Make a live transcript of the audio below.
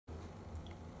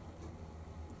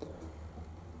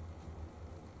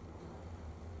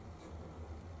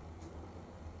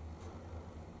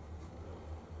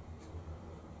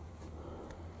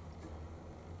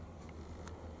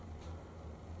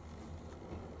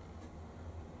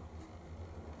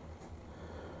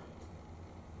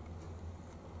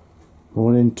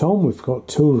Morning, Tom. We've got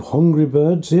two hungry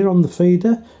birds here on the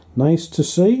feeder. Nice to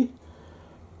see.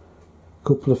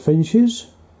 Couple of finches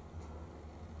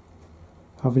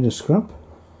having a scrap.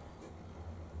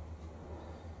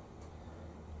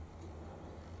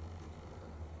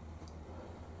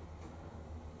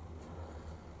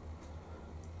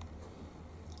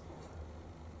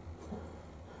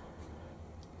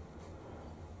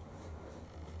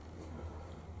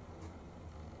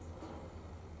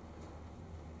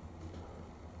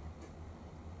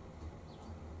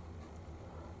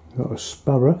 Got a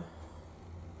sparrow.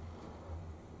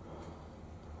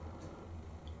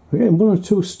 We're getting one or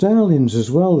two starlings as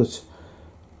well that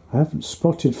I haven't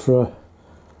spotted for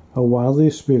a while. They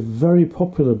used to be a very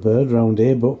popular bird around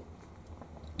here, but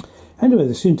anyway,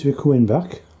 they seem to be coming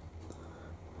back.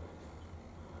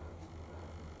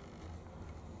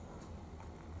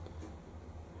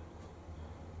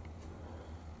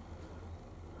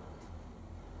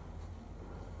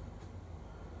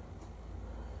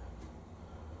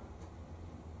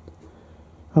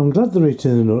 I'm glad they're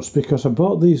eating the nuts, because I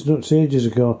bought these nuts ages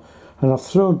ago and I've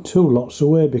thrown two lots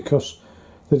away because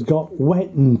they'd got wet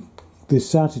and they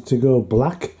started to go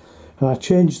black, and I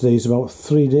changed these about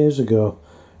 3 days ago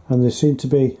and they seem to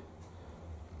be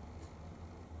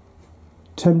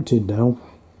tempting now.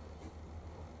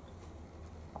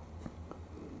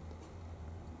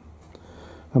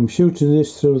 I'm shooting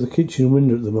this through the kitchen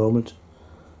window at the moment.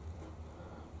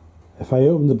 If I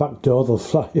open the back door they'll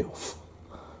fly off.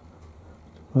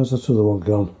 Where's that other one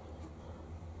gone?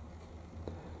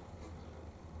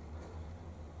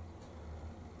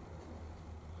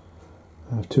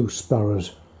 I have two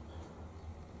sparrows.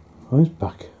 Oh, he's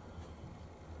back.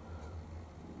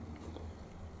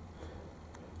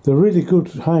 They're really good,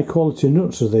 high quality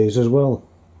nuts of these as well.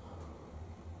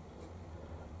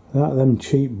 Not them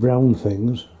cheap brown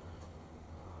things.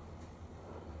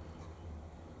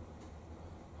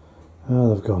 Ah,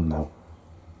 they've gone now.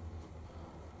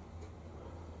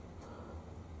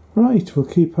 Right, we'll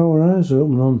keep our eyes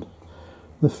open on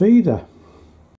the feeder.